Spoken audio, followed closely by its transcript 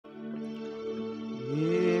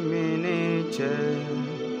che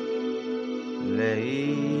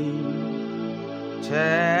lei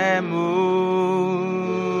chemu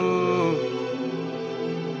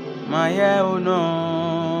maye uno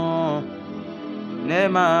ne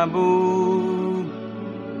mabu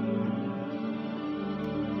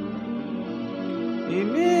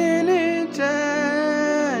imini che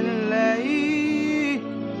lei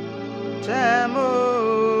chemu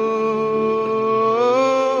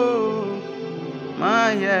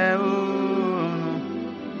maye uno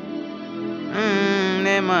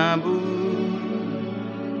ne mabu.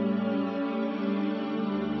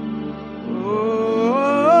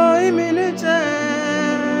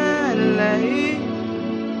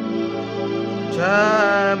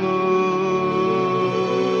 Chamu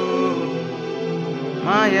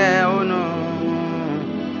maye uno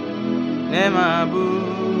ne mabu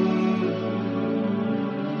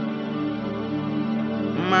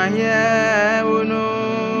maye uno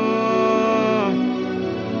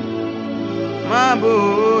mabu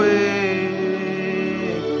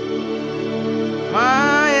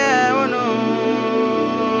maye uno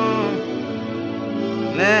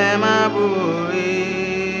ne mabu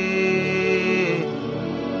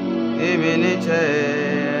imini che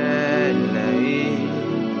lei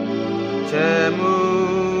chemu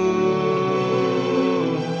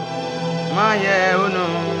maye uno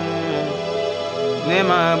ne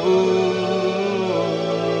mabu.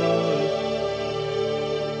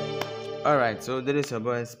 All right, so this is your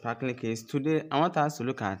boy Sparkling Case. Today I want us to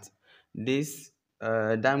look at this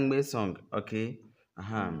Dangbe song. Okay,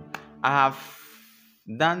 I have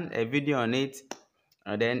done a video on it.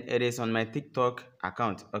 And then it is on my TikTok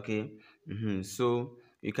account. Okay, so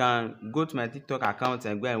you can go to my TikTok account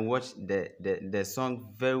and go and watch the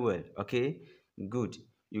song very well. Okay, good.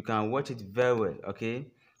 You can watch it very well.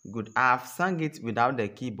 Okay, good. I have sung it without the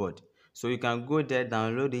keyboard, so you can go there,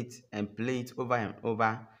 download it, and play it over and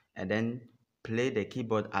over, and then play the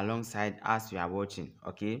keyboard alongside as you are watching.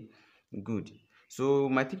 Okay, good. So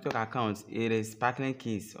my TikTok account, it is Sparkling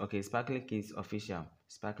Case. Okay, Sparkling Case official.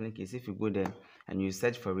 Sparkling Case. If you go there and you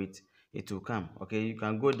search for it, it will come. Okay, you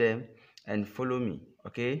can go there and follow me.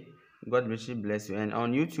 Okay, God richly bless you. And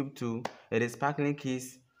on YouTube too, it is Sparkling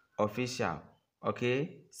Case official.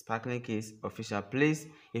 Okay, Sparkling Case official. Please,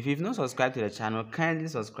 if you've not subscribed to the channel, kindly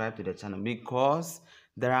subscribe to the channel, because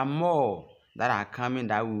there are more that are coming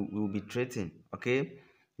that we will be treating. Okay,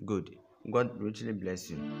 good. God richly bless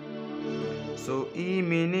you. So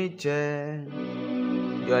imini che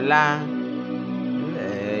yola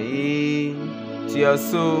lei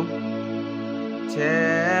tioso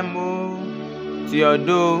chemu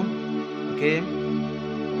tiodo. Okay,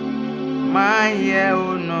 maye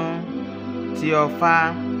uno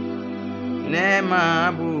tiofa ne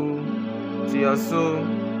mabu tioso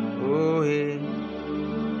ohe.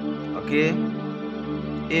 Okay,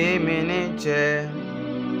 imini che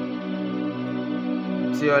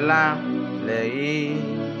tiola lei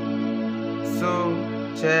so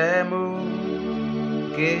chemu.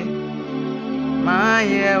 Okay,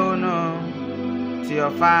 maye uno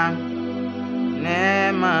tiofa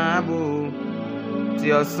ne mabu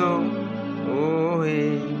tioso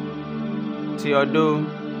ohe tiodo.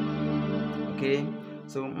 Okay,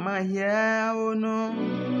 so maye uno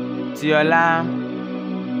tiola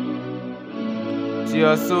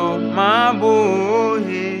tioso mabu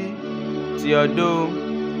ohe tiodo.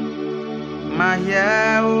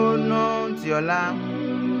 Maye uno tiola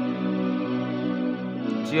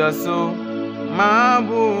tioso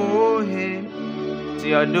mabu ohe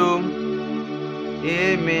tiodo.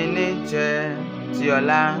 Imini che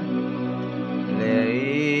tiola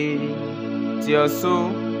lei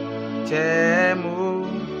tioso chemu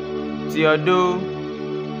tiodo.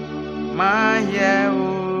 Maye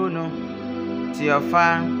uno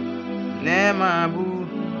tiofa ne mabu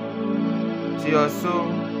tioso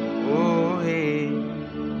ohe.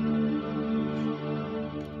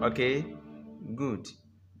 Okay, good.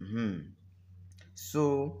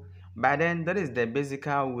 So by then, that is the basic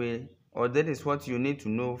way, or that is what you need to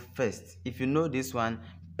know first. If you know this one,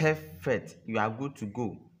 perfect, you are good to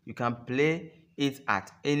go. You can play it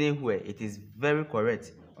at anywhere. It is very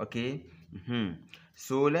correct. Okay,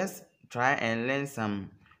 so let's try and learn some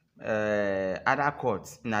other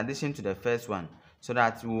chords in addition to the first one, so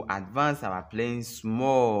that we will advance our playing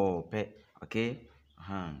small. Okay,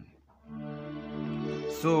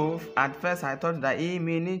 so at first I thought that E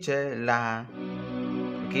mini la.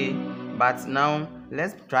 Okay, but now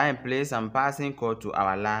let's try and play some passing chord to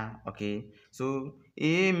our la. Okay, so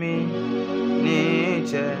E mini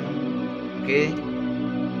okay,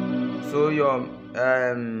 so your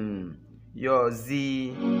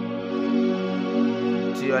Z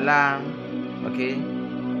to your la, okay,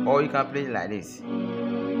 or you can play it like this.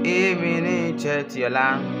 A mini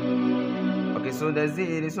chetiola. Okay, so the Z,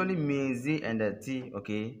 it is only me, Z and the T,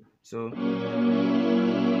 okay, so,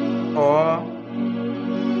 or,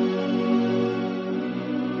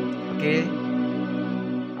 okay,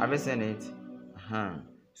 have you seen it?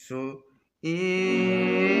 So,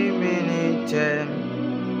 E mini chem,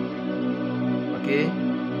 okay,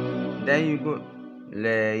 then you go,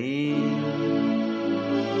 Le,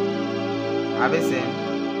 have you seen?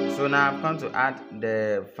 So now I've come to add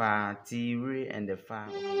the Fa, Ti, Re, and the Fa,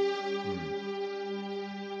 okay.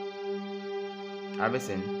 Have you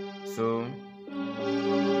seen? So,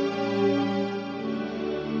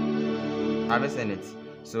 have you seen it?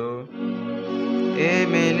 So, E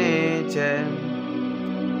mini chem,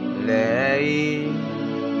 Le,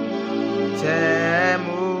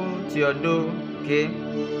 chemu, Tiodo, okay.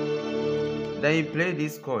 Then you play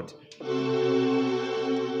this chord.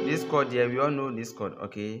 This chord here, we all know this chord,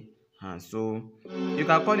 okay. So you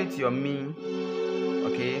can call it your mi,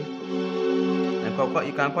 okay. And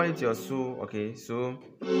you can call it your so, okay. So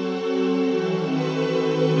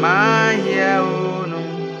my here no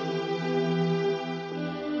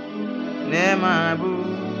nema bu,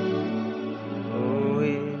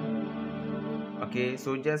 okay.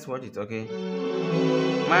 So just watch it, okay.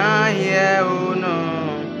 My here no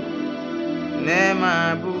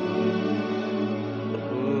nema bu.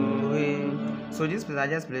 So this place I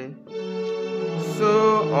just play.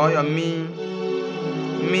 So or your mi,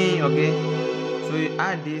 okay. So you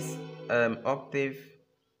add this octave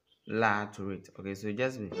la to it, okay. So you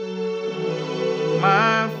just be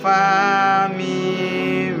ma fa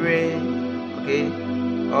mi re, okay,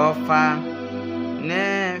 or fa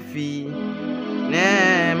ne fi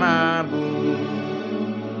ne ma bu,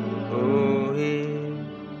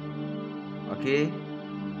 okay.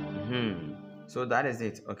 So that is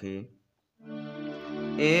it, okay.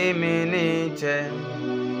 E mini chem,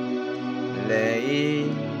 Le,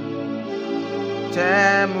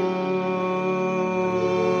 chemu,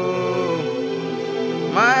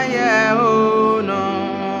 Maya no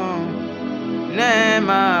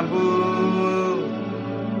nema bu.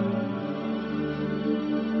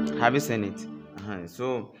 Have you seen it?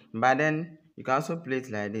 So, but then you can also play it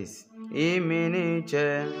like this. E mini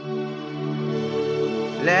chem,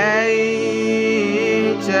 Le,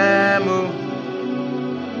 chemu,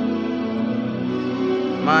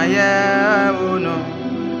 Maya no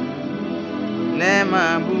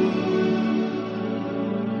nema bu.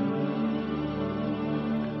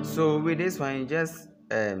 So with this one, you just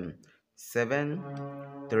 7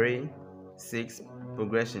 3 6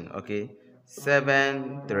 progression, okay.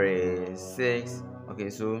 7 3 6, okay.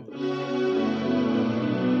 So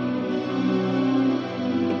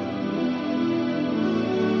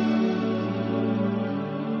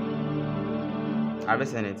have you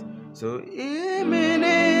seen it? So E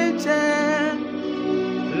mini chem,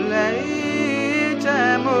 Le,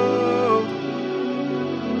 chemu,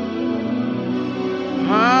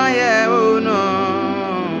 Maya no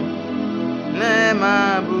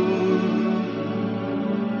nema bu.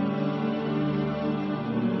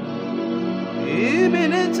 E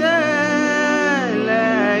mini chem, Le,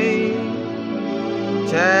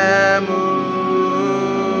 chemu,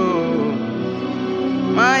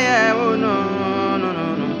 Maya no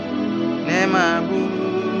nema bu.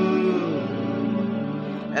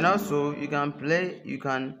 And also you can play, you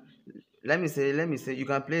can let me say you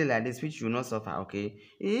can play like this, which will not suffer, okay.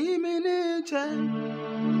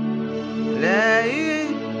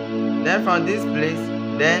 Then from this place,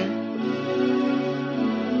 then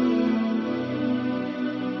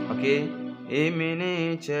okay,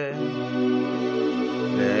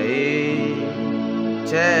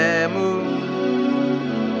 chemu,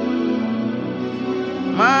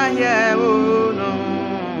 Maya no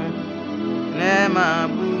nema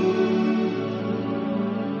bu.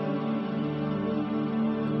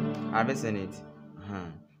 Have you seen it?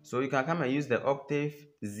 So you can come and use the octave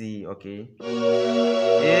Z, okay.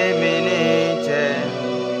 E mini chem,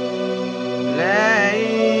 Le,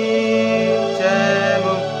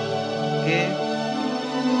 chemu, okay.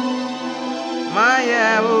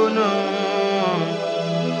 Maya no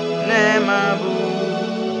nema bu,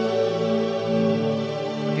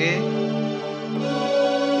 okay.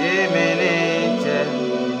 E mini chem,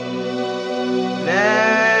 Le,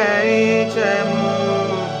 chemu,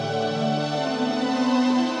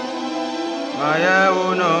 Maya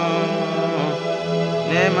no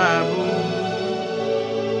nema bu.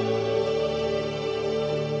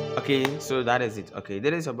 Okay, so that is it. Okay,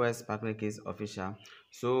 that is your boy Sparkling Case Official.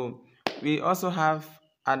 So we also have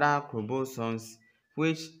other Kobo songs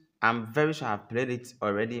which I'm very sure I've played it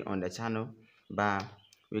already on the channel. but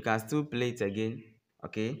we can still play it again.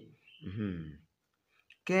 Okay.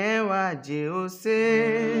 Kewa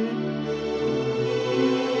Jose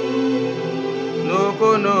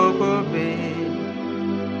Noko Noko Be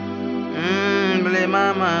Ble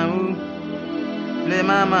Mama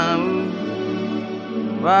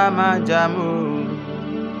Wama Jamu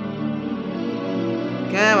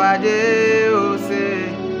Kewa Jose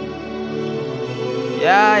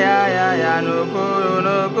Ya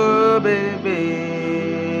Noko Baby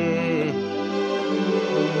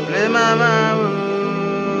Ble Mama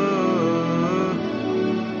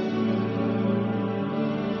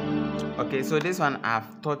Okay, so this one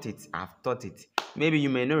I've taught it. Maybe you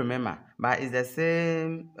may not remember, but it's the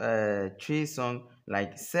same tree song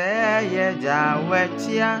like Say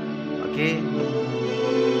Jawechia. Okay.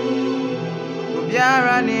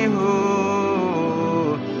 Obiara ni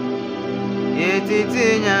ho.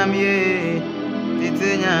 Titi nyamye.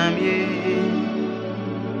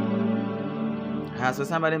 So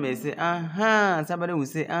somebody may say, somebody will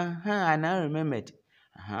say, I now remembered.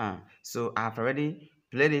 So I've already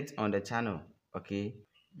played it on the channel. Okay.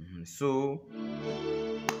 So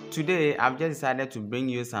today I've just decided to bring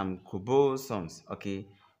you some Kobo songs. Okay.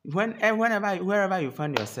 Wherever you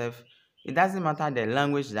find yourself, it doesn't matter the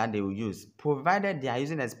language that they will use, provided they are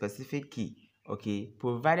using a specific key. Okay.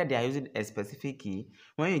 Provided they are using a specific key,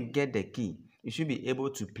 when you get the key, you should be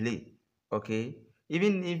able to play. Okay.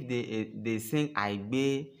 Even if they sing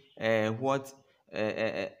Igbe,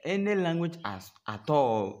 any language at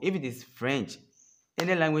all, if it is French,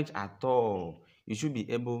 any language at all, you should be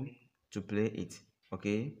able to play it.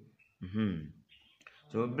 Okay.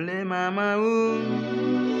 So blame mama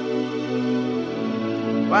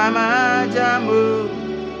wama jamu,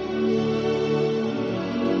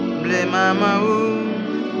 blame mama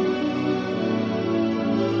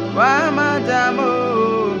wama jamu.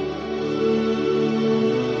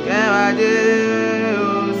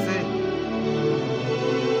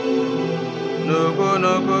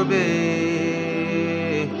 Noko be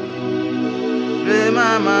Ble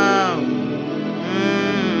Mama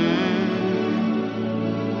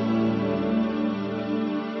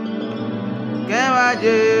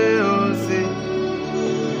Kewaje ose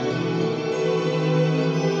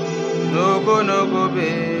Noko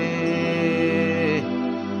be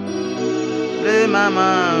Ble Mama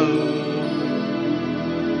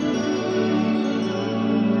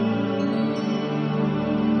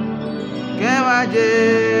Kewaje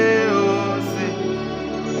ose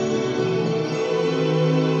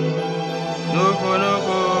Noko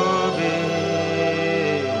be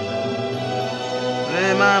Ble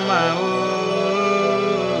Mama.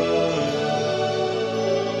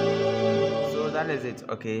 So that is it.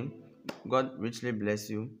 Okay. God richly bless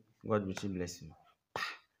you. God richly bless you.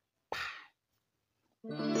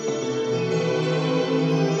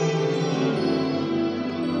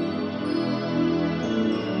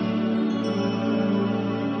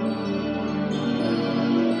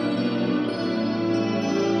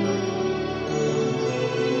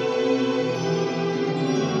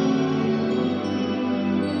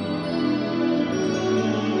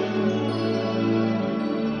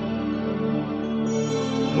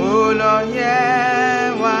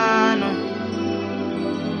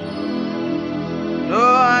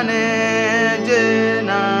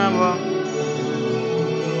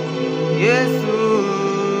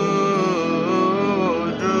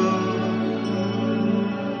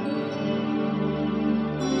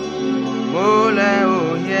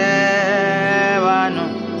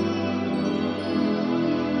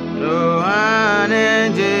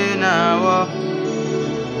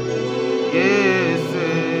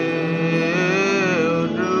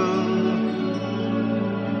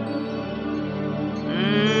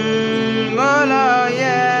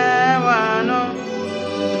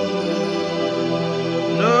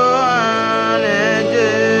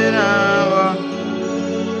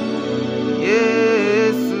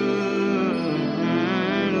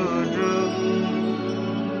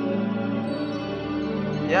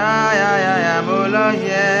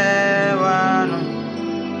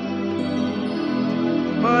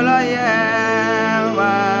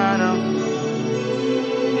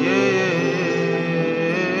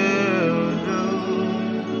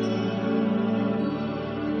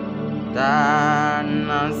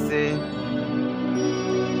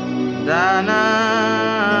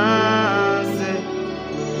 Danase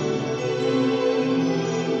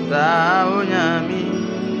Daunyami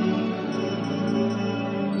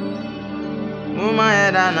Muma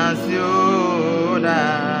danase o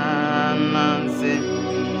danase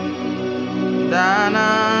Danase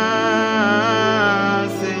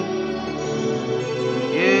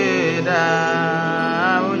Yeda